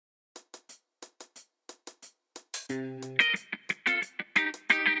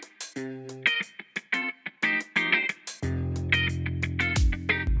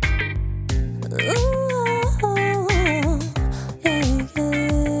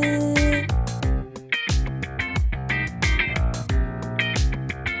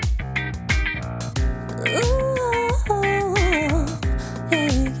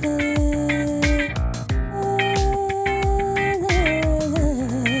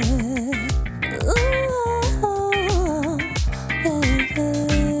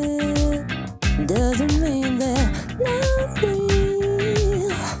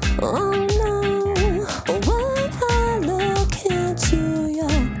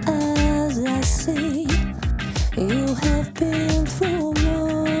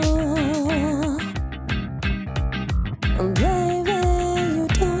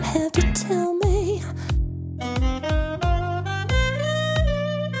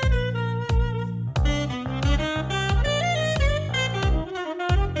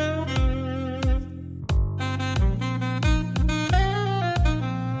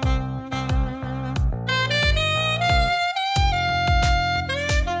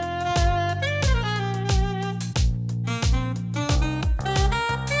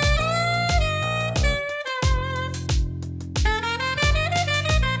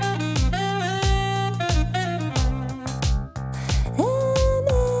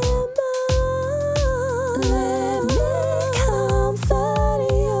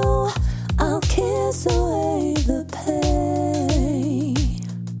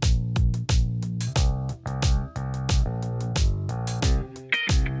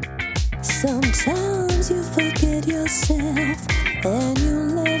Sometimes you forget yourself and you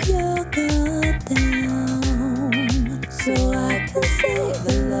let your guard down. So I can see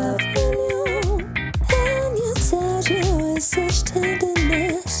the love in you, and your touch me with such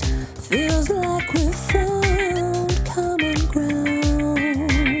tenderness. Feels like we found common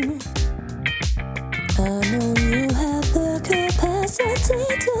ground. I know you have the capacity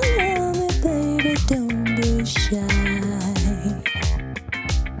to love me, baby, don't be shy.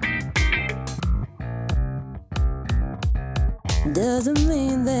 Doesn't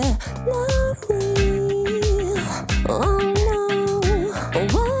mean they're not real. Oh no,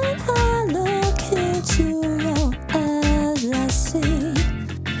 when I look into your eyes, I see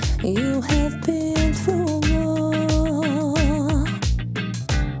you have been through war.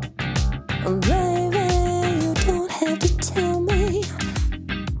 Baby, you don't have to tell me.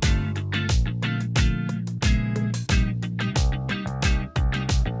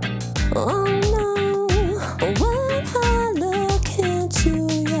 Oh no, when I look into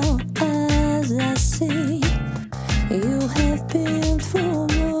your eyes, I see you have been through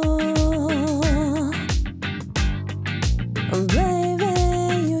more. Baby,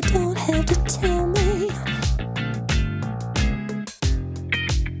 you don't have to tell